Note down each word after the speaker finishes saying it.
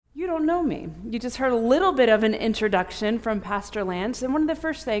don't know me. You just heard a little bit of an introduction from Pastor Lance, and one of the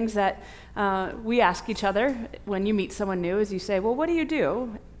first things that we ask each other when you meet someone new is you say, well, what do you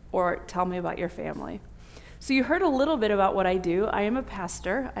do? Or tell me about your family. So you heard a little bit about what I do. I am a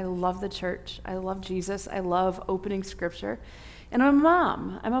pastor. I love the church. I love Jesus. I love opening scripture. And I'm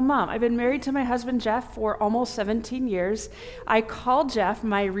a mom. I've been married to my husband, Jeff, for almost 17 years. I call Jeff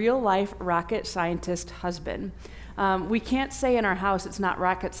my real-life rocket scientist husband. We can't say in our house it's not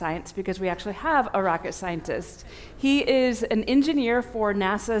rocket science because we actually have a rocket scientist. He is an engineer for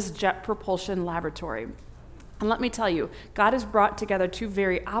NASA's Jet Propulsion Laboratory. And let me tell you, God has brought together two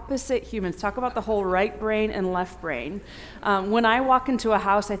very opposite humans. Talk about the whole right brain and left brain. When I walk into a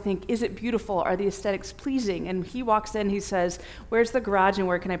house, I think, is it beautiful? Are the aesthetics pleasing? And he walks in, he says, where's the garage and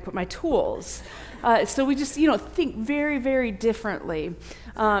where can I put my tools? So we just, think very, very differently.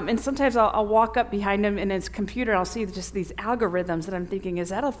 And sometimes I'll walk up behind him in his computer and I'll see just these algorithms and I'm thinking, is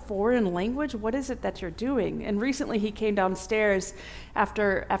that a foreign language? What is it that you're doing? And recently he came downstairs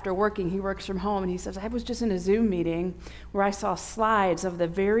after working. He works from home and he says, I was just in a Zoom meeting where I saw slides of the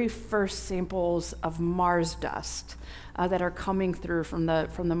very first samples of Mars dust that are coming through from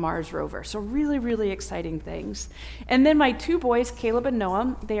the Mars rover. So really, really exciting things. And then my two boys, Caleb and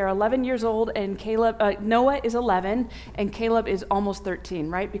Noah, they are 11 years old, and Noah is 11, and Caleb is almost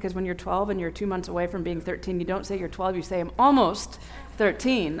 13, right? Because when you're 12 and you're 2 months away from being 13, you don't say you're 12, you say I'm almost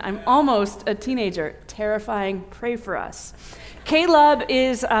 13. I'm almost a teenager. Terrifying. Pray for us. Caleb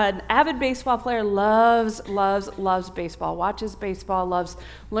is an avid baseball player, loves baseball, watches baseball, loves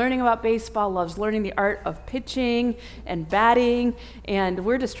learning about baseball, loves learning the art of pitching and batting, and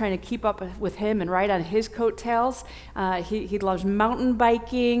we're just trying to keep up with him and ride on his coattails. He loves mountain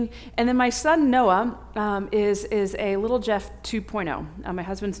biking. And then my son Noah is a little Jeff 2.0. My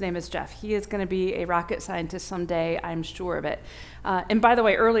husband's name is Jeff. He is going to be a rocket scientist someday, I'm sure of it. And by the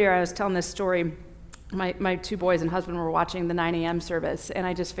way, earlier I was telling this story. My two boys and husband were watching the 9 a.m. service, and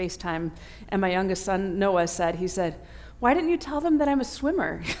I just FaceTime, and my youngest son, Noah, he said, why didn't you tell them that I'm a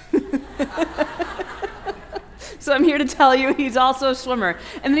swimmer? So I'm here to tell you he's also a swimmer.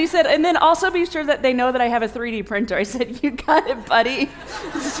 And then he said, and then also be sure that they know that I have a 3D printer. I said, you got it, buddy.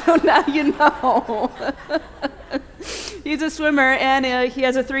 So now you know. He's a swimmer and he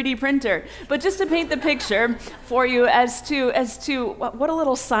has a 3D printer. But just to paint the picture for you as to what a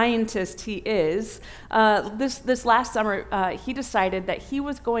little scientist he is, this last summer he decided that he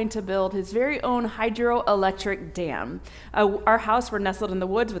was going to build his very own hydroelectric dam. Our house, we're nestled in the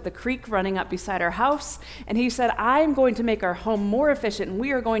woods with the creek running up beside our house, and he said, I'm going to make our home more efficient and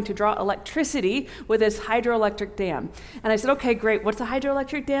we are going to draw electricity with this hydroelectric dam. And I said, okay, great. What's a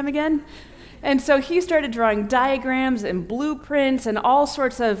hydroelectric dam again? And so he started drawing diagrams and blueprints and all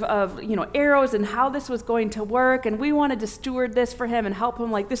sorts of arrows and how this was going to work. And we wanted to steward this for him and help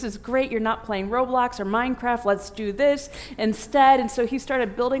him, like, this is great. You're not playing Roblox or Minecraft. Let's do this instead. And so he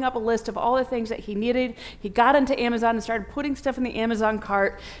started building up a list of all the things that he needed. He got into Amazon and started putting stuff in the Amazon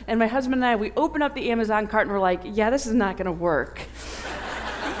cart. And my husband and I, we opened up the Amazon cart and we're like, yeah, this is not going to work.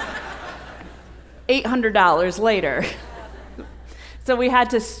 $800 later. So we had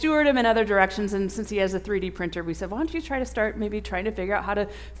to steward him in other directions, and since he has a 3D printer, we said, why don't you try to start maybe trying to figure out how to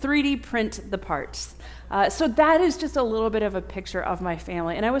 3D print the parts. So that is just a little bit of a picture of my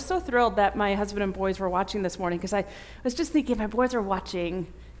family. And I was so thrilled that my husband and boys were watching this morning, because I was just thinking, my boys are watching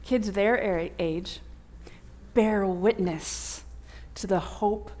kids their age bear witness to the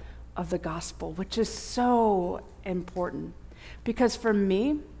hope of the gospel, which is so important. Because for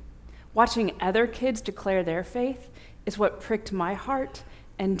me, watching other kids declare their faith is what pricked my heart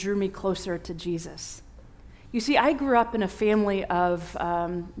and drew me closer to Jesus. You see, I grew up in a family of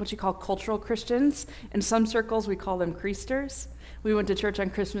what you call cultural Christians. In some circles, we call them Creasters. We went to church on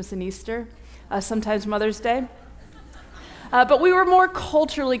Christmas and Easter, sometimes Mother's Day. But we were more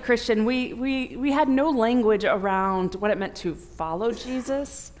culturally Christian. We had no language around what it meant to follow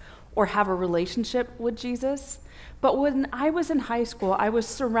Jesus or have a relationship with Jesus. But when I was in high school, I was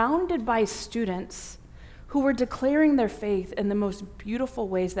surrounded by students who were declaring their faith in the most beautiful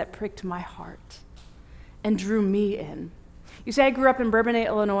ways that pricked my heart and drew me in. You see, I grew up in Bourbonnais,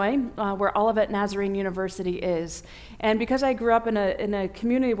 Illinois, where Olivet Nazarene University is. And because I grew up in a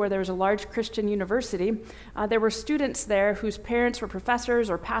community where there was a large Christian university, there were students there whose parents were professors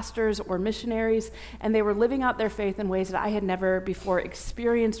or pastors or missionaries, and they were living out their faith in ways that I had never before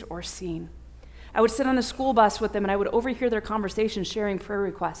experienced or seen. I would sit on a school bus with them, and I would overhear their conversations sharing prayer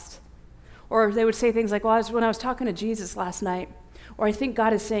requests. Or they would say things like, well, when I was talking to Jesus last night, or I think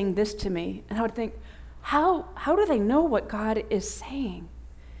God is saying this to me. And I would think, how do they know what God is saying?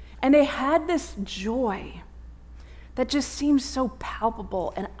 And they had this joy that just seemed so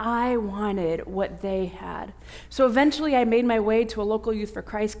palpable, and I wanted what they had. So eventually I made my way to a local Youth for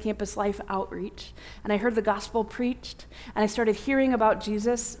Christ Campus Life outreach, and I heard the gospel preached, and I started hearing about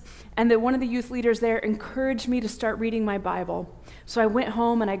Jesus, and that one of the youth leaders there encouraged me to start reading my Bible. So I went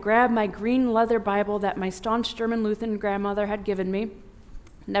home and I grabbed my green leather Bible that my staunch German Lutheran grandmother had given me.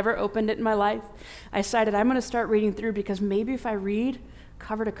 Never opened it in my life. I decided I'm going to start reading through, because maybe if I read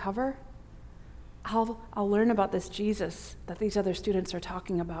cover to cover, I'll learn about this Jesus that these other students are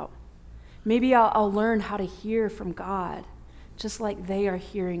talking about. Maybe I'll learn how to hear from God, just like they are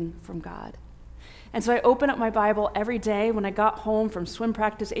hearing from God. And so I opened up my Bible every day when I got home from swim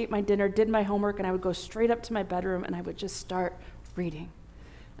practice, ate my dinner, did my homework, and I would go straight up to my bedroom and I would just start reading.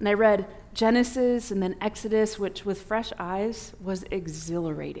 And I read Genesis and then Exodus, which with fresh eyes was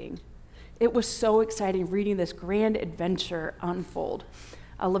exhilarating. It was so exciting reading this grand adventure unfold.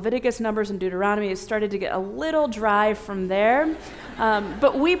 Leviticus, Numbers, and Deuteronomy, it started to get a little dry from there.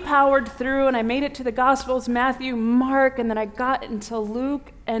 But we powered through, and I made it to the Gospels, Matthew, Mark, and then I got into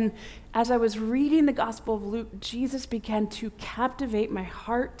Luke. And as I was reading the Gospel of Luke, Jesus began to captivate my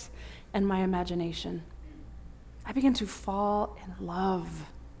heart and my imagination. I began to fall in love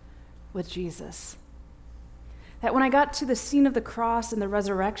with Jesus. That when I got to the scene of the cross and the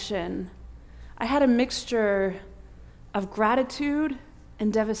resurrection, I had a mixture of gratitude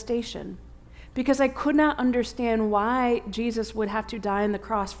and devastation, because I could not understand why Jesus would have to die on the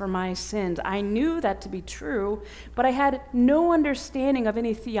cross for my sins. I knew that to be true, but I had no understanding of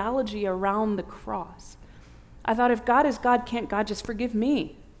any theology around the cross. I thought, if God is God, can't God just forgive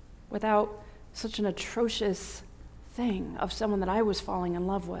me without such an atrocious thing of someone that I was falling in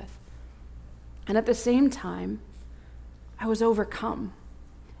love with? And at the same time, I was overcome.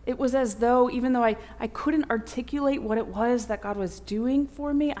 It was as though, even though I couldn't articulate what it was that God was doing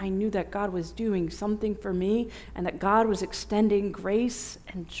for me, I knew that God was doing something for me and that God was extending grace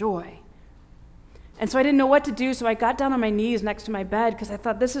and joy. And so I didn't know what to do, so I got down on my knees next to my bed, because I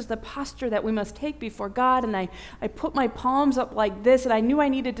thought, this is the posture that we must take before God. And I put my palms up like this, and I knew I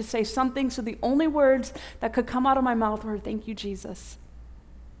needed to say something, so the only words that could come out of my mouth were, "Thank you, Jesus.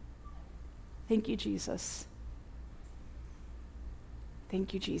 Thank you, Jesus.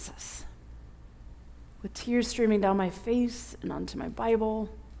 Thank you, Jesus." With tears streaming down my face and onto my Bible,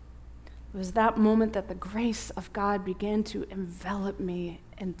 it was that moment that the grace of God began to envelop me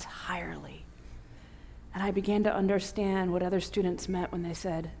entirely. And I began to understand what other students meant when they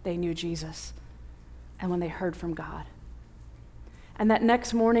said they knew Jesus and when they heard from God. And that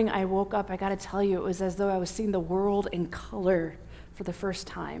next morning I woke up, I got to tell you, it was as though I was seeing the world in color for the first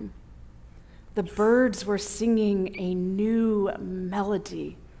time. The birds were singing a new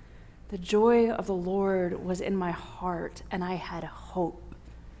melody. The joy of the Lord was in my heart, and I had hope,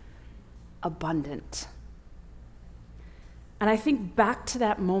 abundant. And I think back to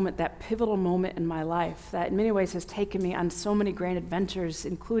that moment, that pivotal moment in my life that in many ways has taken me on so many grand adventures,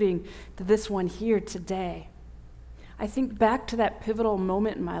 including to this one here today. I think back to that pivotal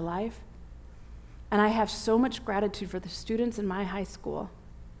moment in my life, and I have so much gratitude for the students in my high school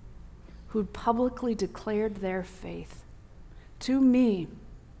who publicly declared their faith to me,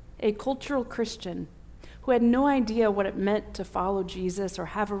 a cultural Christian who had no idea what it meant to follow Jesus or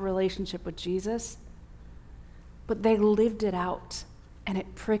have a relationship with Jesus, but they lived it out, and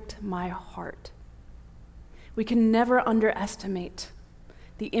it pricked my heart. We can never underestimate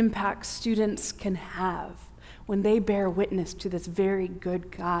the impact students can have when they bear witness to this very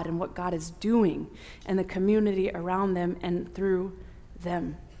good God and what God is doing in the community around them and through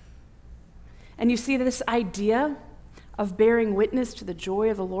them. And you see, this idea of bearing witness to the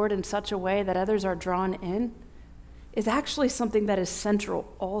joy of the Lord in such a way that others are drawn in is actually something that is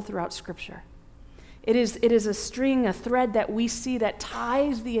central all throughout Scripture. It is a string, a thread that we see that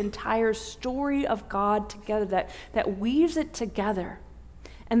ties the entire story of God together, that weaves it together,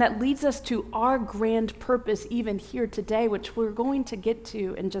 and that leads us to our grand purpose even here today, which we're going to get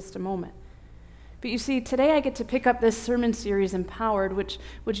to in just a moment. But you see, today I get to pick up this sermon series, Empowered, which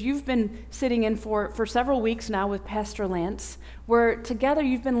you've been sitting in for several weeks now with Pastor Lance, where together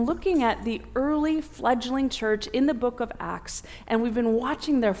you've been looking at the early fledgling church in the book of Acts, and we've been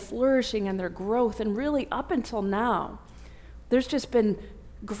watching their flourishing and their growth, and really up until now, there's just been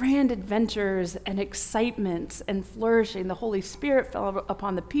grand adventures and excitement and flourishing. The Holy Spirit fell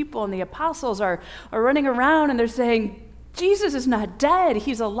upon the people, and the apostles are running around, and they're saying, Jesus is not dead,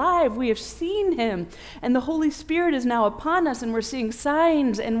 he's alive, we have seen him, and the Holy Spirit is now upon us, and we're seeing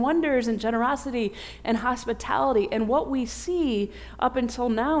signs and wonders and generosity and hospitality. And what we see up until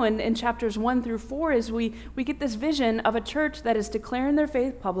now in chapters 1 through 4 is we get this vision of a church that is declaring their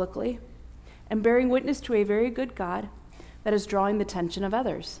faith publicly, and bearing witness to a very good God that is drawing the attention of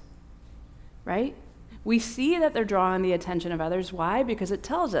others. Right? We see that they're drawing the attention of others. Why? Because it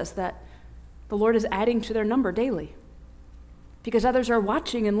tells us that the Lord is adding to their number daily. Because others are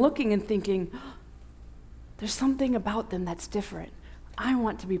watching and looking and thinking, oh, there's something about them that's different. I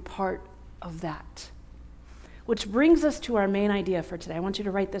want to be part of that. Which brings us to our main idea for today. I want you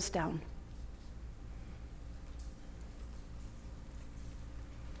to write this down.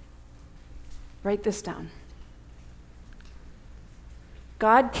 Write this down.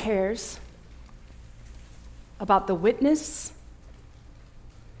 God cares about the witness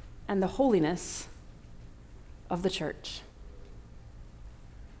and the holiness of the church.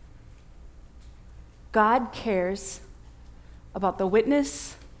 God cares about the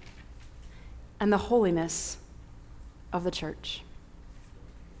witness and the holiness of the church.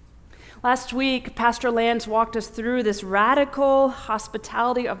 Last week, Pastor Lance walked us through this radical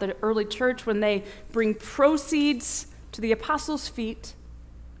hospitality of the early church when they bring proceeds to the apostles' feet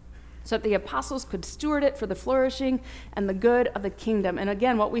so that the apostles could steward it for the flourishing and the good of the kingdom. And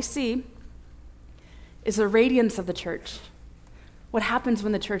again, what we see is the radiance of the church. What happens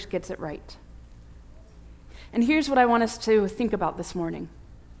when the church gets it right? And here's what I want us to think about this morning.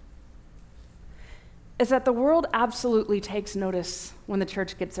 Is that the world absolutely takes notice when the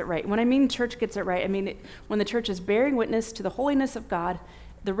church gets it right. When I mean church gets it right, I mean when the church is bearing witness to the holiness of God,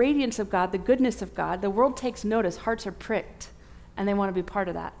 the radiance of God, the goodness of God, the world takes notice, hearts are pricked, and they want to be part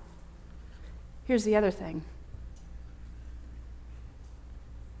of that. Here's the other thing.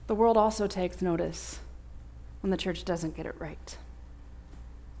 The world also takes notice when the church doesn't get it right.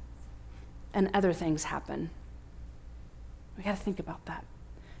 And other things happen. We got to think about that.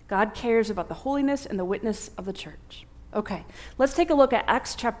 God cares about the holiness and the witness of the church. Okay, let's take a look at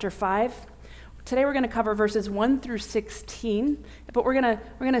Acts chapter 5. Today we're going to cover verses 1 through 16, but we're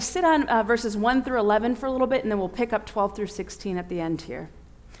going to sit on verses 1 through 11 for a little bit, and then we'll pick up 12 through 16 at the end here.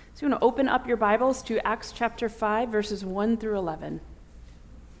 So you want to open up your Bibles to Acts chapter 5, verses 1 through 11.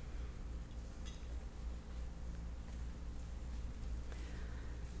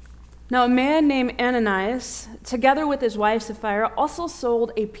 Now a man named Ananias, together with his wife Sapphira, also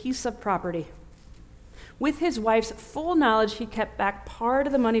sold a piece of property. With his wife's full knowledge, he kept back part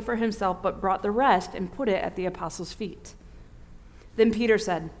of the money for himself, but brought the rest and put it at the apostles' feet. Then Peter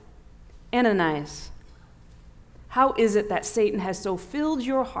said, Ananias, how is it that Satan has so filled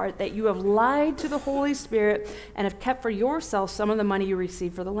your heart that you have lied to the Holy Spirit and have kept for yourself some of the money you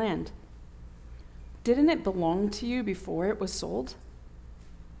received for the land? Didn't it belong to you before it was sold?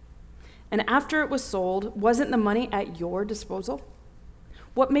 And after it was sold, wasn't the money at your disposal?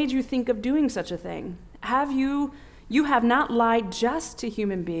 What made you think of doing such a thing? You have not lied just to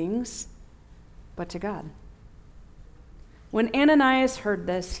human beings, but to God. When Ananias heard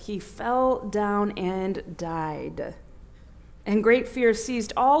this, he fell down and died. And great fear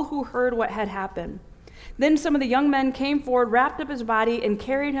seized all who heard what had happened. Then some of the young men came forward, wrapped up his body, and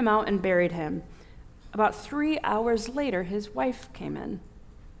carried him out and buried him. About 3 hours later, his wife came in.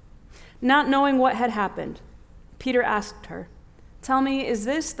 Not knowing what had happened, Peter asked her, "Tell me, is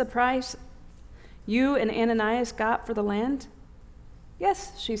this the price you and Ananias got for the land?"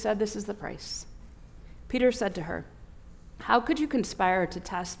 "Yes," she said, "this is the price." Peter said to her, "How could you conspire to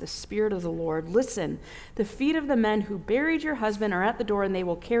test the Spirit of the Lord? Listen, the feet of the men who buried your husband are at the door, and they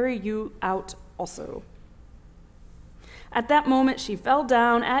will carry you out also." At that moment, she fell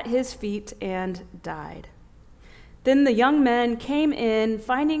down at his feet and died. Then the young men came in,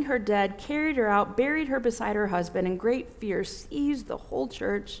 finding her dead, carried her out, buried her beside her husband, and great fear seized the whole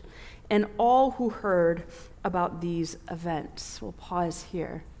church and all who heard about these events. We'll pause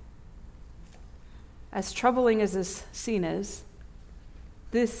here. As troubling as this scene is,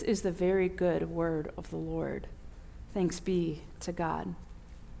 this is the very good word of the Lord. Thanks be to God.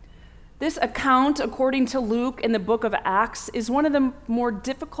 This account, according to Luke in the book of Acts, is one of the more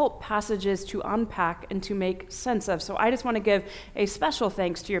difficult passages to unpack and to make sense of. So I just want to give a special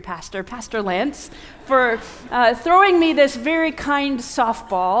thanks to your pastor, Pastor Lance, for throwing me this very kind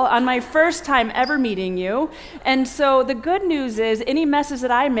softball on my first time ever meeting you. And so the good news is any messes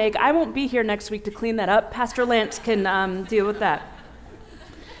that I make, I won't be here next week to clean that up. Pastor Lance can deal with that.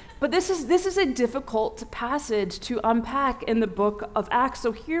 But this is a difficult passage to unpack in the book of Acts.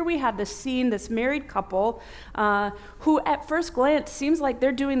 So here we have this scene, this married couple, who at first glance seems like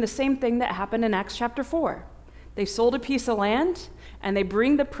they're doing the same thing that happened in Acts chapter 4. They sold a piece of land, and they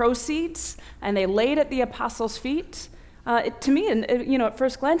bring the proceeds, and they lay it at the apostles' feet. To me, at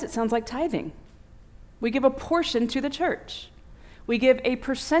first glance, it sounds like tithing. We give a portion to the church. We give a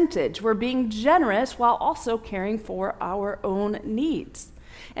percentage. We're being generous while also caring for our own needs.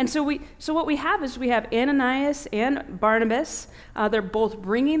 And so what we have is we have Ananias and Barnabas. They're both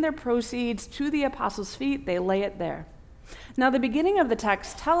bringing their proceeds to the apostles' feet. They lay it there. Now, the beginning of the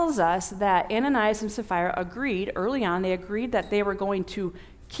text tells us that Ananias and Sapphira agreed early on. They agreed that they were going to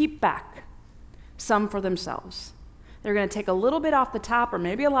keep back some for themselves. They're going to take a little bit off the top, or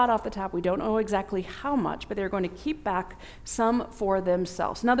maybe a lot off the top. We don't know exactly how much, but they're going to keep back some for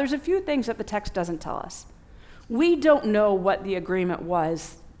themselves. Now, there's a few things that the text doesn't tell us. We don't know what the agreement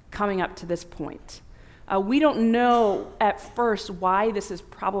was coming up to this point. We don't know at first why this is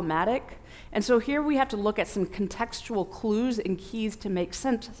problematic. And so here we have to look at some contextual clues and keys to make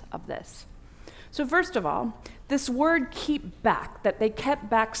sense of this. So first of all, this word keep back, that they kept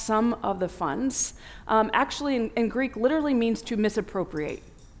back some of the funds, actually in Greek literally means to misappropriate.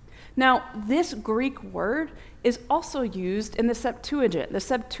 Now, this Greek word is also used in the Septuagint. The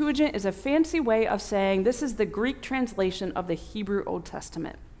Septuagint is a fancy way of saying this is the Greek translation of the Hebrew Old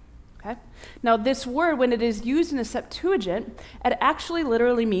Testament. Okay? Now, this word, when it is used in the Septuagint, it actually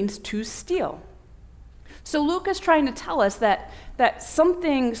literally means to steal. So Luke is trying to tell us that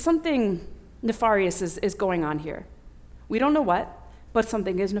something nefarious is going on here. We don't know what, but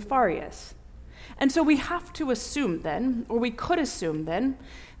something is nefarious. And so we have to assume then, or we could assume then,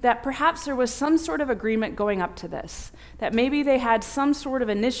 that perhaps there was some sort of agreement going up to this, that maybe they had some sort of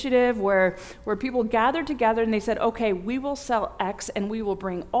initiative where people gathered together and they said, okay, we will sell X and we will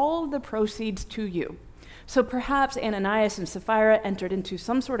bring all of the proceeds to you. So perhaps Ananias and Sapphira entered into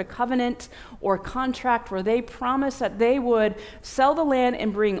some sort of covenant or contract where they promised that they would sell the land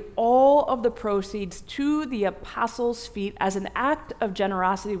and bring all of the proceeds to the apostles' feet as an act of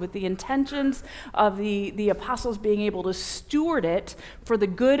generosity with the intentions of the apostles being able to steward it for the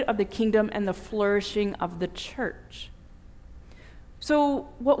good of the kingdom and the flourishing of the church. So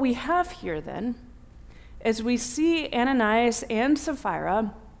what we have here then is we see Ananias and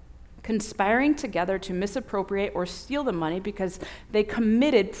Sapphira conspiring together to misappropriate or steal the money because they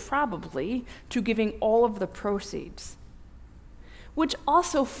committed probably to giving all of the proceeds, which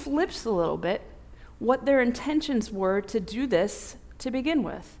also flips a little bit what their intentions were to do this to begin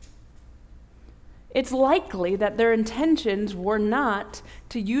with. It's likely that their intentions were not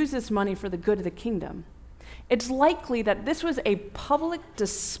to use this money for the good of the kingdom. It's likely that this was a public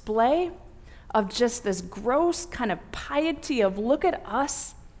display of just this gross kind of piety of look at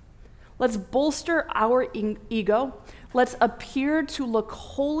us. Let's bolster our ego. Let's appear to look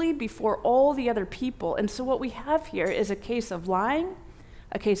holy before all the other people. And so what we have here is a case of lying,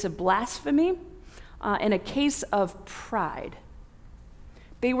 a case of blasphemy, and a case of pride.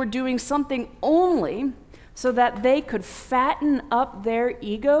 They were doing something only so that they could fatten up their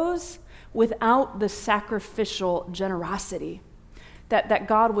egos without the sacrificial generosity that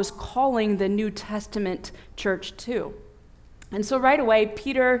God was calling the New Testament church to. And so right away,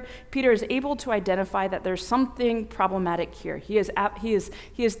 Peter is able to identify that there's something problematic here. He is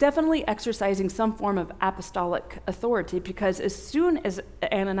definitely exercising some form of apostolic authority because as soon as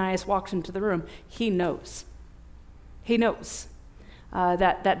Ananias walks into the room, he knows. He knows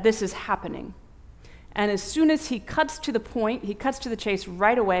that this is happening. And as soon as he cuts to the point, he cuts to the chase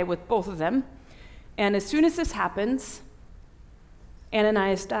right away with both of them. And as soon as this happens,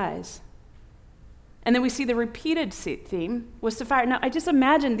 Ananias dies. And then we see the repeated theme with Sapphira. Now, I just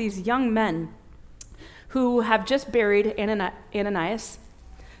imagine these young men who have just buried Ananias.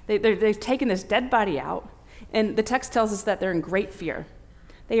 They've taken this dead body out, and the text tells us that they're in great fear.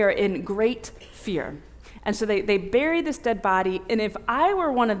 They are in great fear. And so they bury this dead body, and if I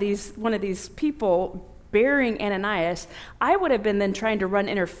were one of these people burying Ananias, I would have been then trying to run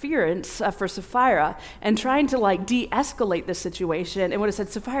interference for Sapphira and trying to de-escalate the situation and would have said,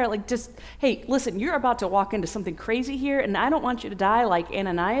 Sapphira, hey, listen, you're about to walk into something crazy here and I don't want you to die like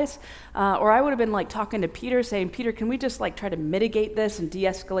Ananias. Or I would have been talking to Peter saying, Peter, can we just try to mitigate this and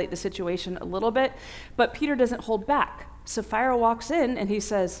de-escalate the situation a little bit? But Peter doesn't hold back. Sapphira walks in and he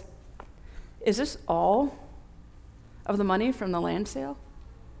says, is this all of the money from the land sale?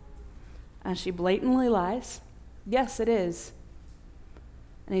 And she blatantly lies. Yes, it is.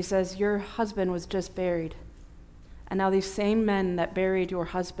 And he says, your husband was just buried. And now these same men that buried your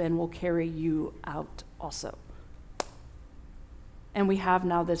husband will carry you out also. And we have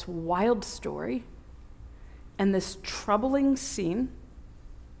now this wild story and this troubling scene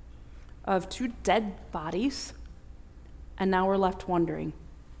of two dead bodies. And now we're left wondering,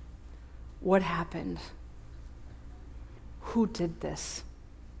 what happened? Who did this?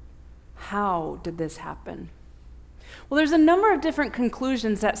 How did this happen? Well, there's a number of different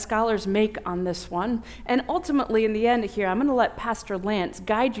conclusions that scholars make on this one, and ultimately, in the end here, I'm going to let Pastor Lance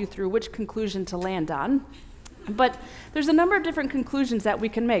guide you through which conclusion to land on. But there's a number of different conclusions that we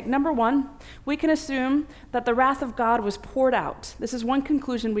can make. Number one, we can assume that the wrath of God was poured out. This is one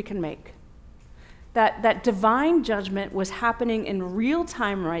conclusion we can make. That divine judgment was happening in real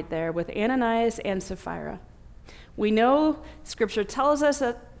time right there with Ananias and Sapphira. We know Scripture tells us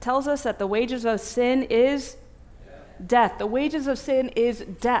that the wages of sin is death. The wages of sin is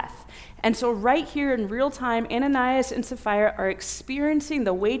death. And so right here in real time, Ananias and Sapphira are experiencing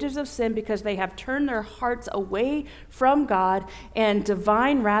the wages of sin because they have turned their hearts away from God, and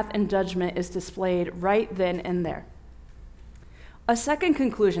divine wrath and judgment is displayed right then and there. A second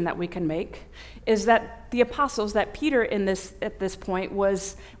conclusion that we can make is that the apostles, that Peter at this point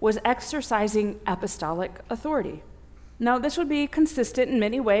was exercising apostolic authority. Now, this would be consistent in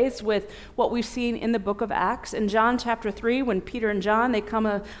many ways with what we've seen in the book of Acts. In John chapter 3, when Peter and John, they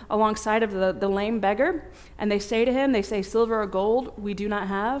come alongside of the lame beggar, and they say to him, silver or gold we do not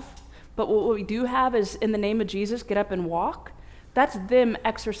have, but what we do have is in the name of Jesus, get up and walk. That's them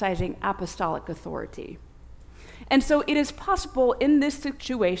exercising apostolic authority. And so it is possible in this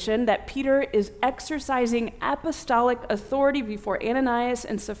situation that Peter is exercising apostolic authority before Ananias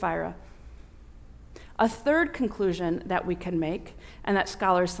and Sapphira. A third conclusion that we can make, and that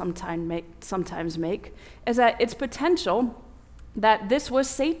scholars sometimes make, is that it's potential that this was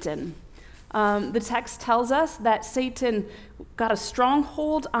Satan. The text tells us that Satan got a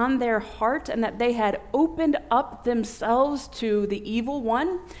stronghold on their heart and that they had opened up themselves to the evil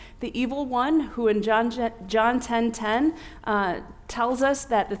one who in John 10:10 tells us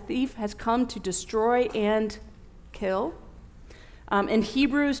that the thief has come to destroy and kill. In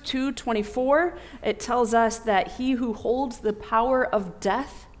Hebrews 2:24, it tells us that he who holds the power of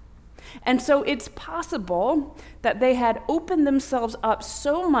death. And so it's possible that they had opened themselves up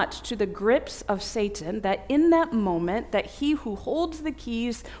so much to the grips of Satan that in that moment, that he who holds the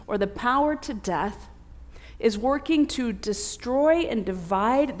keys or the power to death is working to destroy and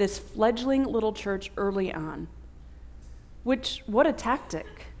divide this fledgling little church early on. What a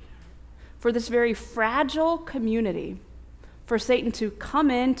tactic for this very fragile community, for Satan to come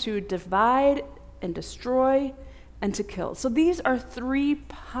in to divide and destroy and to kill. So these are three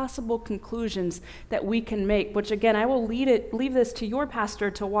possible conclusions that we can make, which again, I will leave this to your pastor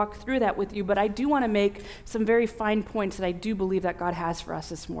to walk through that with you, but I do want to make some very fine points that I do believe that God has for us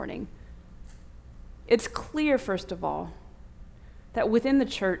this morning. It's clear, first of all, that within the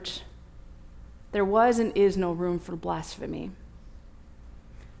church, there was and is no room for blasphemy.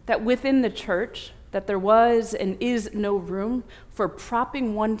 That within the church, that there was and is no room for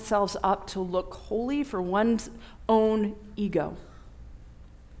propping oneself up to look holy for one's own ego.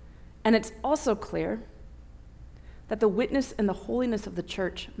 And it's also clear that the witness and the holiness of the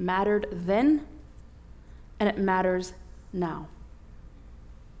church mattered then, and it matters now.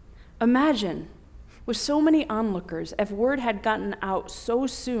 Imagine, with so many onlookers, if word had gotten out so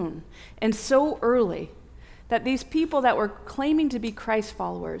soon and so early that these people that were claiming to be Christ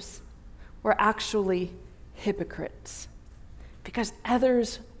followers were actually hypocrites because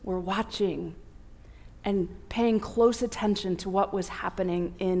others were watching and paying close attention to what was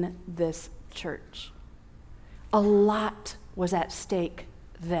happening in this church. A lot was at stake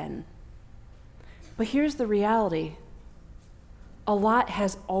then. But here's the reality. A lot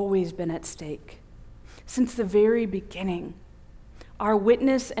has always been at stake. Since the very beginning, our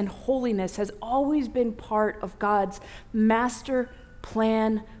witness and holiness has always been part of God's master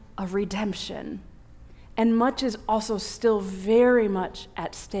plan of redemption. And much is also still very much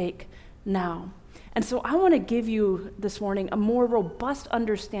at stake now. And so I want to give you this morning a more robust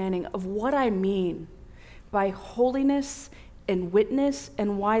understanding of what I mean by holiness and witness,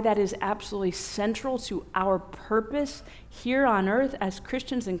 and why that is absolutely central to our purpose here on earth as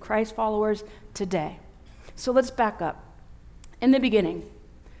Christians and Christ followers today. So let's back up. In the beginning,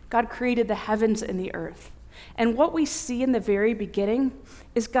 God created the heavens and the earth. And what we see in the very beginning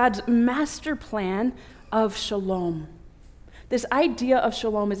is God's master plan of shalom. This idea of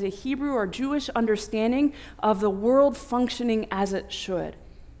shalom is a Hebrew or Jewish understanding of the world functioning as it should.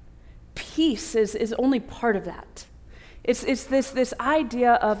 Peace is only part of that. It's this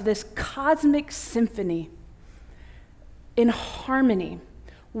idea of this cosmic symphony in harmony,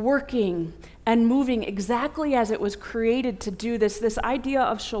 working and moving exactly as it was created to do. This idea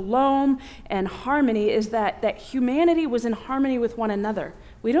of shalom and harmony is that humanity was in harmony with one another.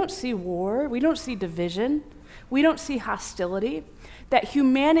 We don't see war, we don't see division, we don't see hostility. That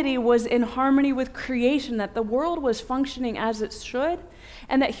humanity was in harmony with creation, that the world was functioning as it should,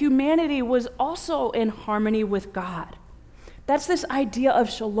 and that humanity was also in harmony with God. That's this idea of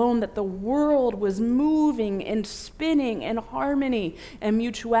shalom, that the world was moving and spinning in harmony and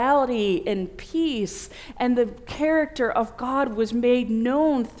mutuality and peace, and the character of God was made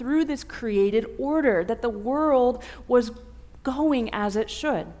known through this created order, that the world was going as it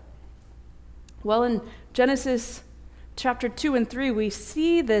should. Well, in Genesis chapter 2 and 3, we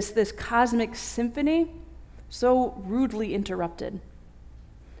see this cosmic symphony so rudely interrupted.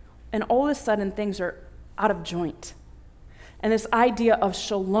 And all of a sudden, things are out of joint. And this idea of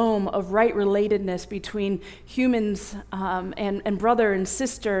shalom, of right relatedness between humans and brother and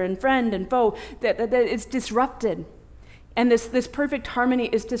sister and friend and foe, that it's disrupted. And this perfect harmony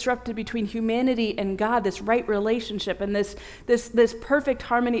is disrupted between humanity and God, this right relationship. And this perfect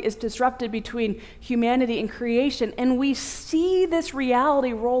harmony is disrupted between humanity and creation. And we see this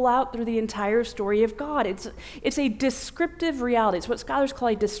reality roll out through the entire story of God. It's a descriptive reality. It's what scholars call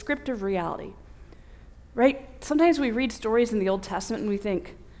a descriptive reality. Right? Sometimes we read stories in the Old Testament and we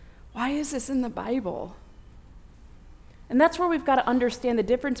think, why is this in the Bible? And that's where we've got to understand the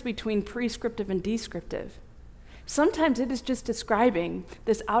difference between prescriptive and descriptive. Sometimes it is just describing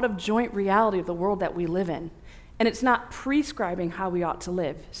this out-of-joint reality of the world that we live in, and it's not prescribing how we ought to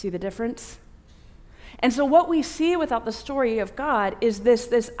live. See the difference? And so what we see without the story of God is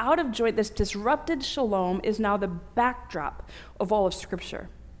this out-of-joint, this disrupted shalom is now the backdrop of all of Scripture.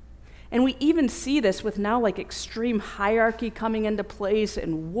 And we even see this with now like extreme hierarchy coming into place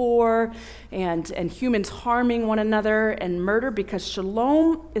and war and humans harming one another and murder because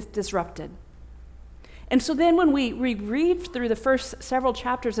shalom is disrupted. And so then when we read through the first several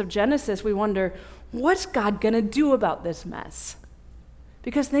chapters of Genesis, we wonder, what's God going to do about this mess?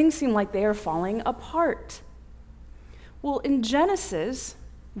 Because things seem like they are falling apart. Well, in Genesis,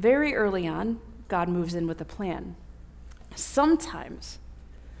 very early on, God moves in with a plan. Sometimes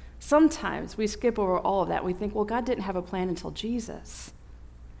we skip over all of that. We think, well, God didn't have a plan until Jesus.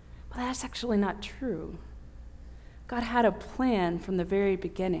 But that's actually not true. God had a plan from the very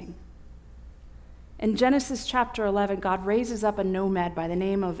beginning. In Genesis chapter 11, God raises up a nomad by the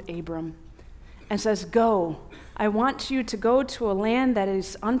name of Abram and says, go. I want you to go to a land that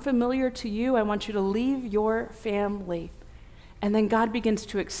is unfamiliar to you. I want you to leave your family. And then God begins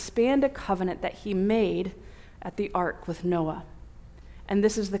to expand a covenant that he made at the ark with Noah. And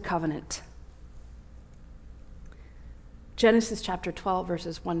this is the covenant. Genesis chapter 12,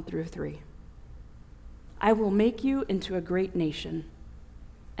 verses 1 through 3. I will make you into a great nation,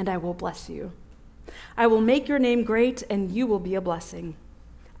 and I will bless you. I will make your name great, and you will be a blessing.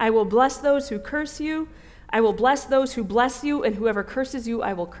 I will bless those who curse you. I will bless those who bless you, and whoever curses you,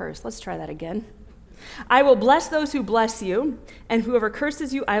 I will curse. Let's try that again. I will bless those who bless you, and whoever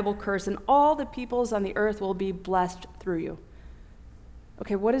curses you, I will curse, and all the peoples on the earth will be blessed through you.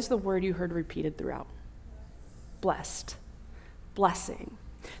 Okay, what is the word you heard repeated throughout? Blessed. Blessing.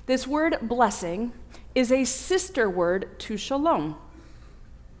 This word blessing is a sister word to shalom.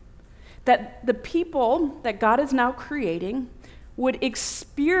 That the people that God is now creating would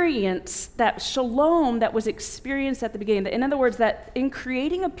experience that shalom that was experienced at the beginning. In other words, that in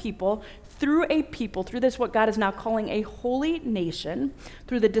creating a people, through this what God is now calling a holy nation,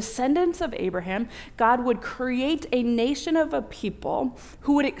 through the descendants of Abraham, God would create a nation of a people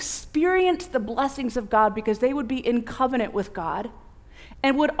who would experience the blessings of God because they would be in covenant with God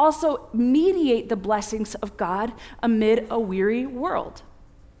and would also mediate the blessings of God amid a weary world.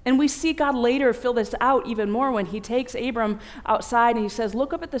 And we see God later fill this out even more when he takes Abram outside and he says,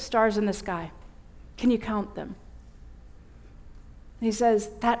 look up at the stars in the sky. Can you count them? And he says,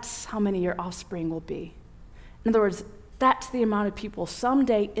 that's how many your offspring will be. In other words, that's the amount of people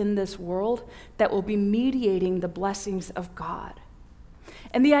someday in this world that will be mediating the blessings of God.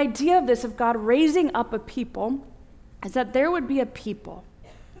 And the idea of this, of God raising up a people, is that there would be a people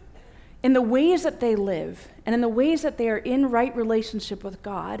in the ways that they live and in the ways that they are in right relationship with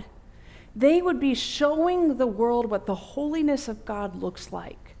God, they would be showing the world what the holiness of God looks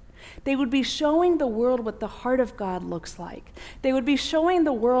like. They would be showing the world what the heart of God looks like. They would be showing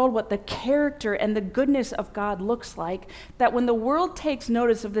the world what the character and the goodness of God looks like, that when the world takes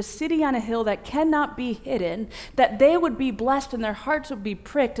notice of the city on a hill that cannot be hidden, that they would be blessed and their hearts would be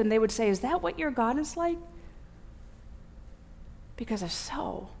pricked and they would say, is that what your God is like? Because if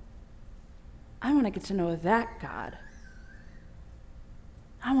so, I want to get to know that God.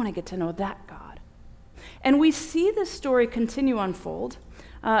 I want to get to know that God. And we see this story continue unfold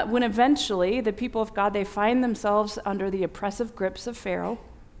when eventually the people of God, they find themselves under the oppressive grips of Pharaoh.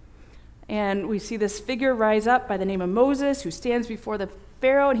 And we see this figure rise up by the name of Moses, who stands before the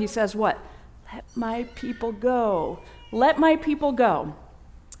Pharaoh, and he says what? Let my people go. Let my people go.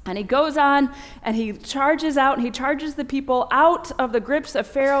 And he goes on and he charges out and he charges the people out of the grips of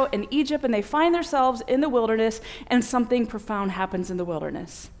Pharaoh in Egypt, and they find themselves in the wilderness, and something profound happens in the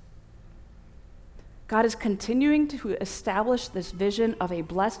wilderness. God is continuing to establish this vision of a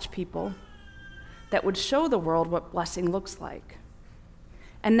blessed people that would show the world what blessing looks like.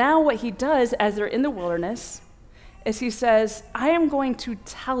 And now what he does as they're in the wilderness is he says, I am going to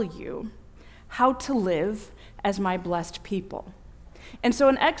tell you how to live as my blessed people. And so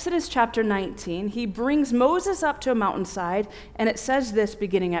in Exodus chapter 19, he brings Moses up to a mountainside, and it says this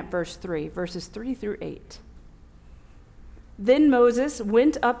beginning at verses 3 through 8. Then Moses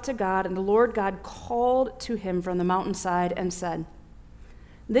went up to God, and the Lord God called to him from the mountainside and said,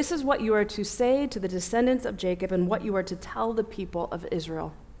 this is what you are to say to the descendants of Jacob and what you are to tell the people of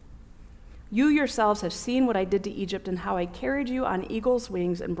Israel. You yourselves have seen what I did to Egypt and how I carried you on eagle's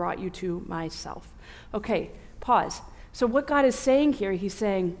wings and brought you to myself. Okay, pause. So what God is saying here, he's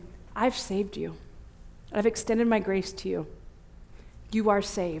saying, I've saved you. I've extended my grace to you. You are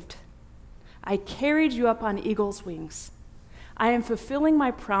saved. I carried you up on eagle's wings. I am fulfilling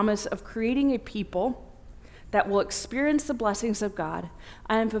my promise of creating a people that will experience the blessings of God.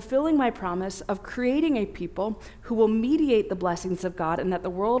 I am fulfilling my promise of creating a people who will mediate the blessings of God and that the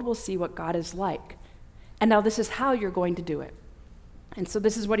world will see what God is like. And now this is how you're going to do it. And so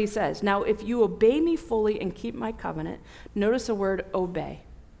this is what he says. Now, if you obey me fully and keep my covenant, notice the word obey.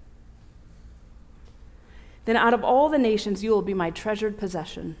 Then out of all the nations, you will be my treasured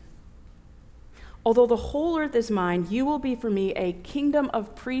possession. Although the whole earth is mine, you will be for me a kingdom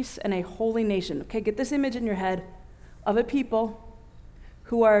of priests and a holy nation. Okay, get this image in your head of a people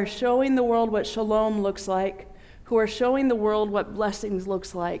who are showing the world what shalom looks like, who are showing the world what blessings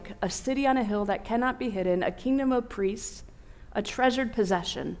looks like, a city on a hill that cannot be hidden, a kingdom of priests, a treasured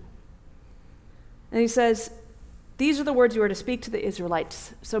possession. And he says, these are the words you are to speak to the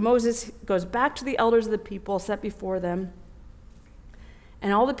Israelites. So Moses goes back to the elders of the people set before them,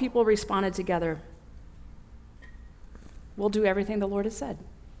 and all the people responded together, we'll do everything the Lord has said.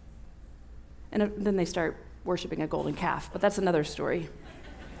 And then they start worshiping a golden calf, but that's another story.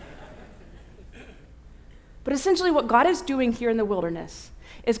 But essentially what God is doing here in the wilderness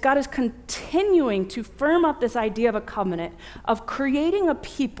is God is continuing to firm up this idea of a covenant, of creating a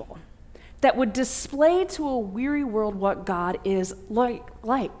people that would display to a weary world what God is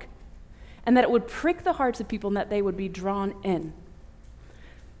like, and that it would prick the hearts of people and that they would be drawn in.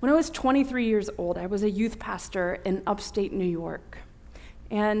 When I was 23 years old, I was a youth pastor in upstate New York.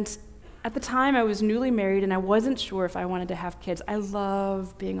 And at the time, I was newly married, and I wasn't sure if I wanted to have kids. I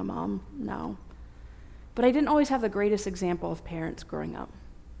love being a mom now. But I didn't always have the greatest example of parents growing up.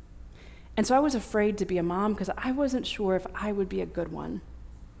 And so I was afraid to be a mom because I wasn't sure if I would be a good one.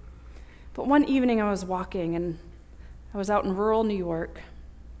 But one evening, I was walking, and I was out in rural New York,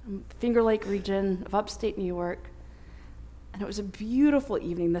 Finger Lake region of upstate New York. And it was a beautiful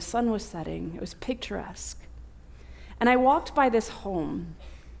evening. The sun was setting. It was picturesque. And I walked by this home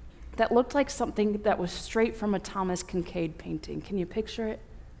that looked like something that was straight from a Thomas Kinkade painting. Can you picture it?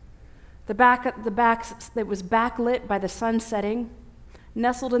 The back that was backlit by the sun setting,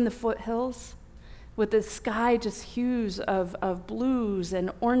 nestled in the foothills, with the sky just hues of blues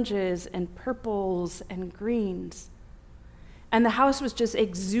and oranges and purples and greens. And the house was just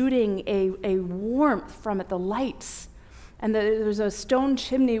exuding a warmth from it, the lights. And there was a stone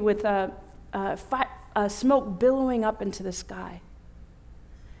chimney with a smoke billowing up into the sky.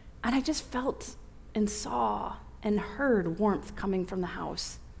 And I just felt and saw and heard warmth coming from the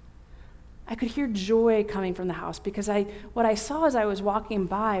house. I could hear joy coming from the house because what I saw as I was walking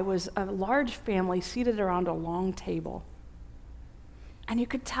by was a large family seated around a long table. And you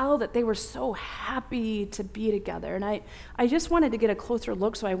could tell that they were so happy to be together. And I just wanted to get a closer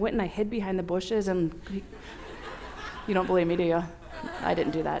look, so I went and I hid behind the bushes and... You don't believe me, do you? I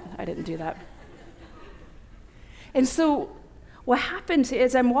didn't do that. And so what happens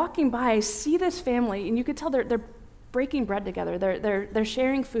is I'm walking by, I see this family, and you could tell they're breaking bread together. They're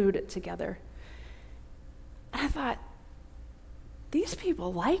sharing food together. And I thought, these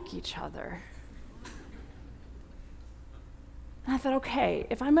people like each other. And I thought, okay,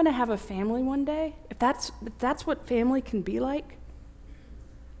 if I'm going to have a family one day, if that's what family can be like,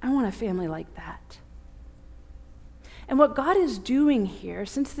 I want a family like that. And what God is doing here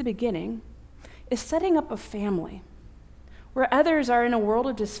since the beginning is setting up a family where others are in a world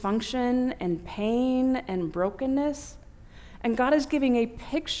of dysfunction and pain and brokenness. And God is giving a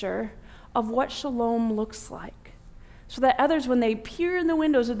picture of what shalom looks like so that others, when they peer in the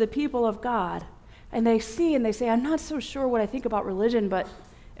windows of the people of God and they see and they say, I'm not so sure what I think about religion, but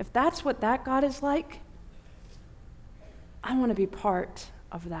if that's what that God is like, I want to be part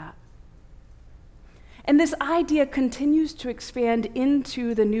of that. And this idea continues to expand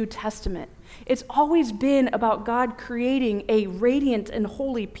into the New Testament. It's always been about God creating a radiant and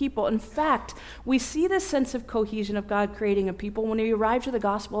holy people. In fact, we see this sense of cohesion of God creating a people when we arrive to the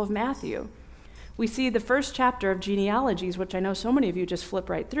Gospel of Matthew. We see the first chapter of genealogies, which I know so many of you just flip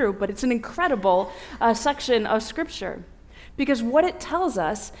right through, but it's an incredible section of Scripture. Because what it tells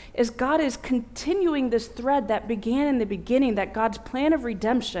us is God is continuing this thread that began in the beginning, that God's plan of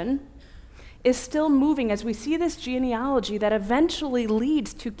redemption is still moving as we see this genealogy that eventually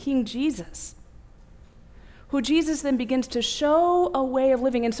leads to King Jesus, who Jesus then begins to show a way of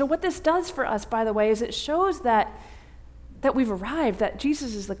living. And so what this does for us, by the way, is it shows that we've arrived, that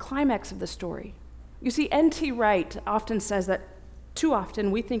Jesus is the climax of the story. You see, N.T. Wright often says that too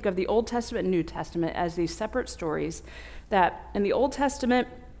often we think of the Old Testament and New Testament as these separate stories, that in the Old Testament,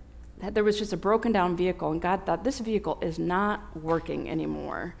 that there was just a broken down vehicle, and God thought, this vehicle is not working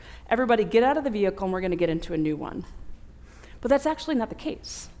anymore. Everybody get out of the vehicle, and we're going to get into a new one. But that's actually not the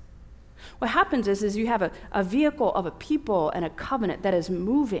case. What happens is you have a vehicle of a people and a covenant that is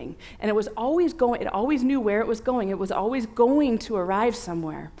moving, and it was always going, it always knew where it was going. It was always going to arrive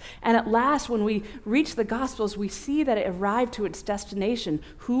somewhere. And at last, when we reach the Gospels, we see that it arrived to its destination.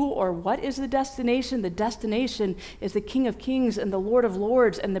 Who or what is the destination? The destination is the King of Kings and the Lord of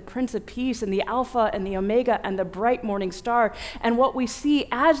Lords and the Prince of Peace and the Alpha and the Omega and the bright morning star. And what we see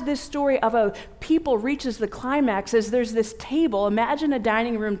as this story of a people reaches the climax is there's this table. Imagine a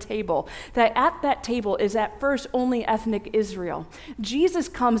dining room table, that at that table is at first only ethnic Israel. Jesus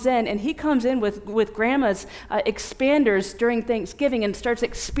comes in, and he comes in with grandma's expanders during Thanksgiving and starts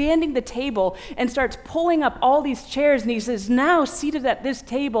expanding the table and starts pulling up all these chairs, and he says, now seated at this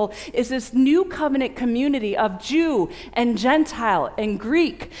table is this new covenant community of Jew and Gentile and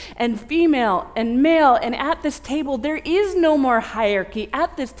Greek and female and male, and at this table there is no more hierarchy.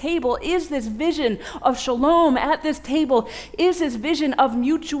 At this table is this vision of shalom. At this table is this vision of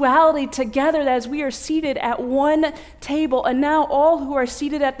mutuality together as we are seated at one table. And now all who are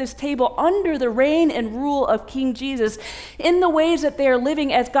seated at this table under the reign and rule of King Jesus, in the ways that they are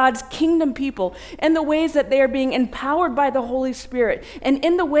living as God's kingdom people, in the ways that they are being empowered by the Holy Spirit, and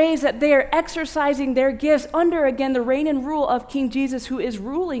in the ways that they are exercising their gifts under, again, the reign and rule of King Jesus, who is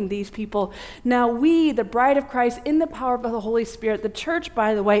ruling these people. Now we, the bride of Christ, in the power of the Holy Spirit, the church,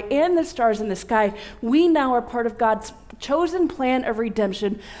 by the way, and the stars in the sky, we now are part of God's chosen plan of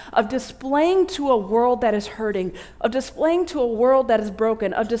redemption, of displaying to a world that is hurting, of displaying to a world that is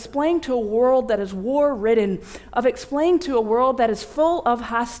broken, of displaying to a world that is war-ridden, of explaining to a world that is full of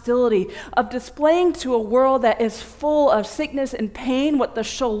hostility, of displaying to a world that is full of sickness and pain what the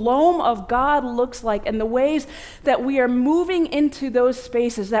shalom of God looks like, and the ways that we are moving into those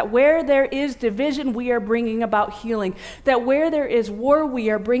spaces, that where there is division, we are bringing about healing, that where there is war, we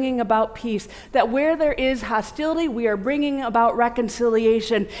are bringing about peace, that where there is hostility, we are bringing about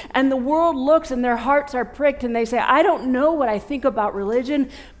reconciliation. And the world looks and their hearts are pricked and they say, I don't know what I think about religion,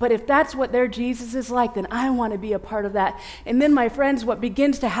 but if that's what their Jesus is like, then I want to be a part of that. And then, my friends, what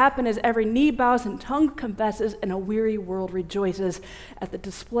begins to happen is every knee bows and tongue confesses, and a weary world rejoices at the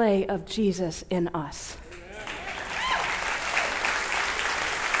display of Jesus in us.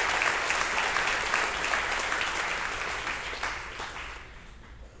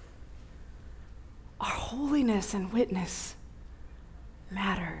 Holiness and witness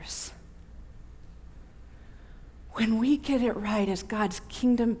matters. When we get it right as God's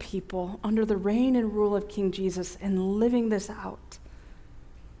kingdom people under the reign and rule of King Jesus and living this out,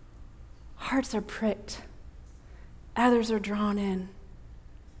 hearts are pricked, others are drawn in,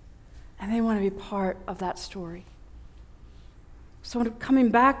 and they want to be part of that story. So coming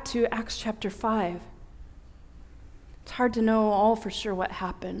back to Acts chapter 5, it's hard to know all for sure what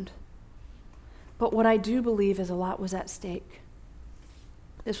happened. But what I do believe is a lot was at stake.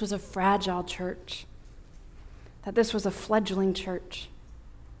 This was a fragile church, that this was a fledgling church.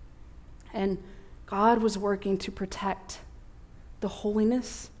 And God was working to protect the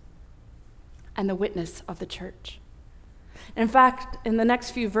holiness and the witness of the church. In fact, in the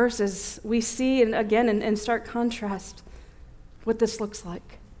next few verses, we see, and again in stark contrast, what this looks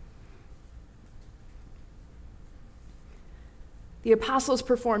like. The apostles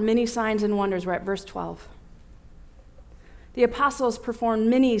performed many signs and wonders. We're at verse 12. The apostles performed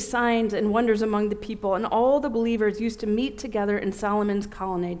many signs and wonders among the people, and all the believers used to meet together in Solomon's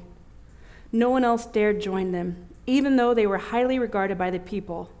colonnade. No one else dared join them, even though they were highly regarded by the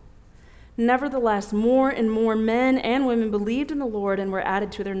people. Nevertheless, more and more men and women believed in the Lord and were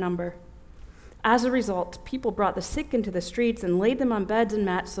added to their number. As a result, people brought the sick into the streets and laid them on beds and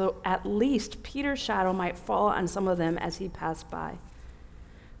mats, so at least Peter's shadow might fall on some of them as he passed by.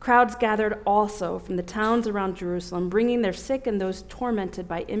 Crowds gathered also from the towns around Jerusalem, bringing their sick and those tormented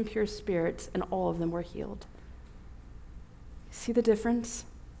by impure spirits, and all of them were healed. See the difference?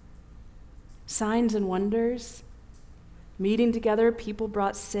 Signs and wonders, meeting together, people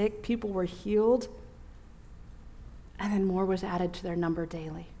brought sick, people were healed, and then more was added to their number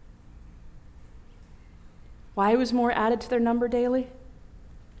daily. Why was more added to their number daily?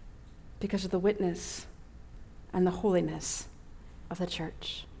 Because of the witness and the holiness of the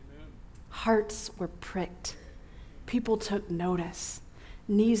church. Amen. Hearts were pricked. People took notice.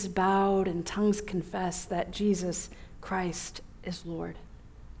 Knees bowed and tongues confessed that Jesus Christ is Lord.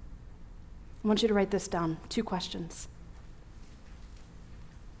 I want you to write this down. 2 questions.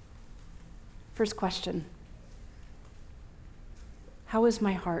 First question: how is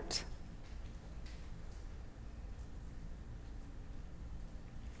my heart?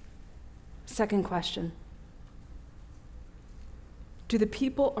 Second question: do the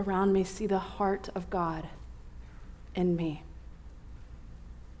people around me see the heart of God in me?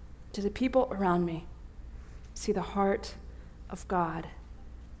 Do the people around me see the heart of God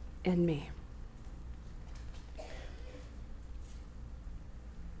in me?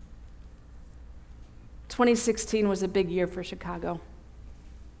 "2016 was a big year for Chicago.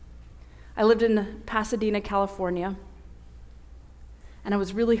 I lived in Pasadena, California, and I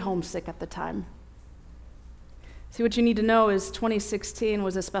was really homesick at the time. See, what you need to know is 2016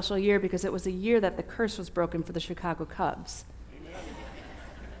 was a special year because it was a year that the curse was broken for the Chicago Cubs.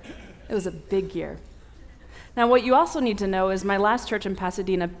 It was a big year. Now, what you also need to know is my last church in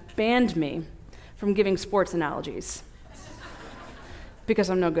Pasadena banned me from giving sports analogies because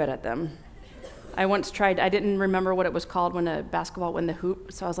I'm no good at them. I once tried, I didn't remember what it was called when a basketball went in the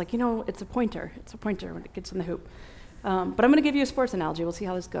hoop, so I was like, it's a pointer. It's a pointer when it gets in the hoop. But I'm going to give you a sports analogy. We'll see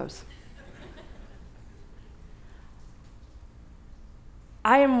how this goes.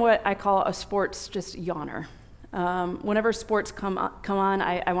 I am what I call a sports just yawner. Whenever sports come on,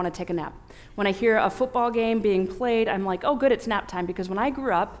 I want to take a nap. When I hear a football game being played, I'm like, oh, good, it's nap time, because when I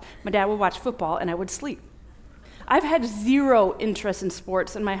grew up, my dad would watch football and I would sleep. I've had zero interest in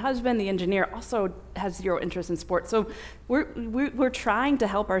sports, and my husband, the engineer, also has zero interest in sports. So we're trying to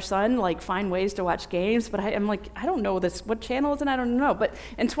help our son find ways to watch games, but I'm like, I don't know this. What channel is it? I don't know. But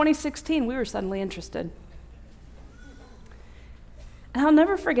in 2016, we were suddenly interested. And I'll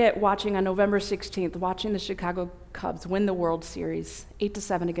never forget watching on November 16th, watching the Chicago Cubs win the World Series,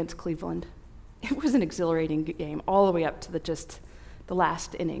 8-7 against Cleveland. It was an exhilarating game, all the way up to the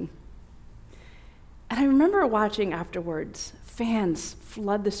last inning. And I remember watching afterwards, fans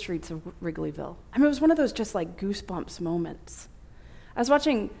flood the streets of Wrigleyville. I mean, it was one of those just goosebumps moments. I was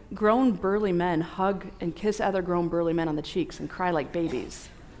watching grown burly men hug and kiss other grown burly men on the cheeks and cry like babies.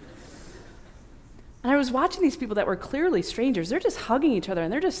 And I was watching these people that were clearly strangers. They're just hugging each other,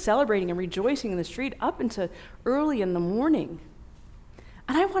 and they're just celebrating and rejoicing in the street up into early in the morning.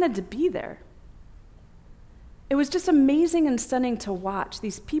 And I wanted to be there. It was just amazing and stunning to watch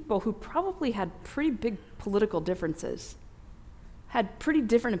these people who probably had pretty big political differences, had pretty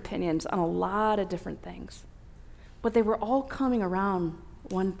different opinions on a lot of different things, but they were all coming around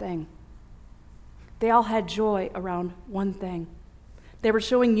one thing. They all had joy around one thing. They were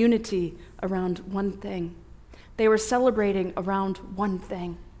showing unity around one thing. They were celebrating around one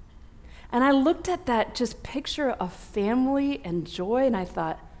thing. And I looked at that just picture of family and joy, and I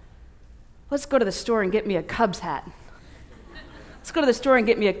thought, let's go to the store and get me a Cubs hat. Let's go to the store and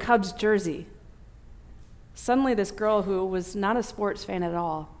get me a Cubs jersey. Suddenly, this girl who was not a sports fan at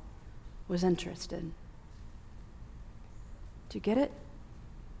all was interested. Do you get it?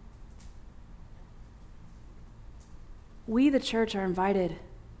 We, the church, are invited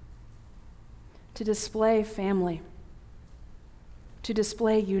to display family, to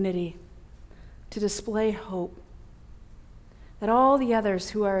display unity, to display hope, that all the others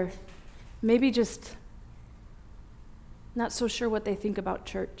who are maybe just not so sure what they think about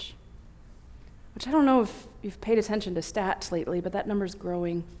church, which I don't know if you've paid attention to stats lately, but that number's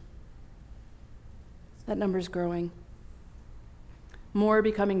growing. That number's growing. More are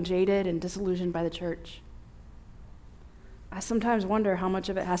becoming jaded and disillusioned by the church. I sometimes wonder how much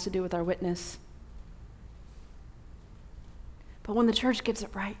of it has to do with our witness. But when the church gets it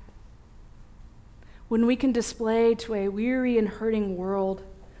right, when we can display to a weary and hurting world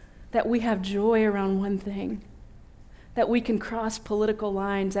that we have joy around one thing, that we can cross political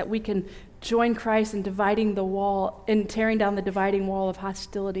lines, that we can join Christ in dividing the wall, in tearing down the dividing wall of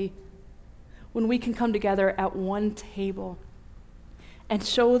hostility, when we can come together at one table and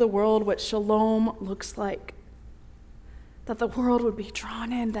show the world what shalom looks like, that the world would be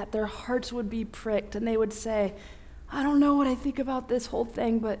drawn in, that their hearts would be pricked, and they would say, I don't know what I think about this whole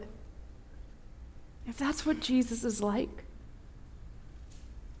thing, but if that's what Jesus is like,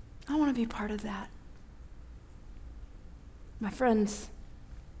 I want to be part of that. My friends,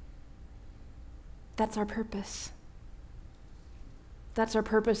 that's our purpose. That's our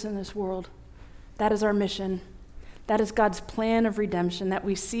purpose in this world. That is our mission. That is God's plan of redemption that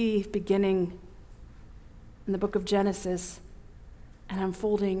we see beginning in the book of Genesis and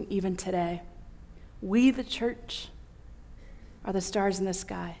unfolding even today. We, the church, are the stars in the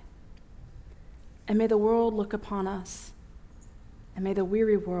sky. And may the world look upon us, and may the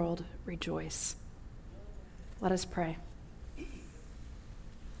weary world rejoice. Let us pray.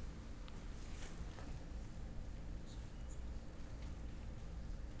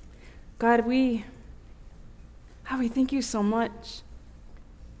 God, we thank you so much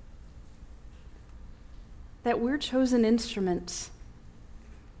that we're chosen instruments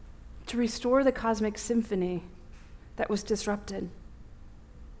to restore the cosmic symphony that was disrupted.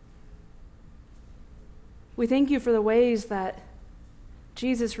 We thank you for the ways that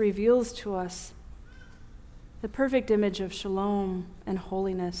Jesus reveals to us the perfect image of shalom and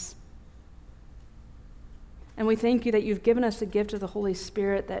holiness. And we thank you that you've given us the gift of the Holy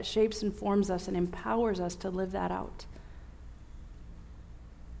Spirit that shapes and forms us and empowers us to live that out.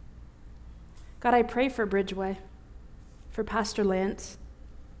 God, I pray for Bridgeway, for Pastor Lance.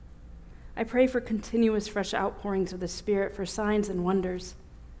 I pray for continuous fresh outpourings of the Spirit, for signs and wonders.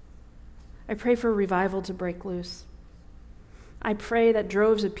 I pray for revival to break loose. I pray that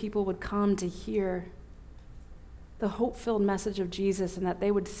droves of people would come to hear the hope-filled message of Jesus and that they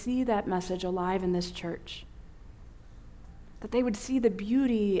would see that message alive in this church. That they would see the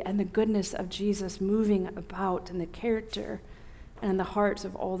beauty and the goodness of Jesus moving about in the character and in the hearts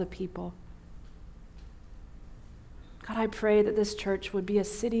of all the people. God, I pray that this church would be a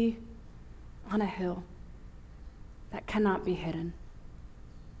city on a hill that cannot be hidden.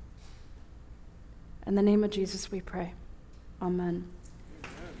 In the name of Jesus we pray. Amen.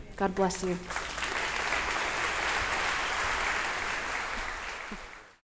 God bless you.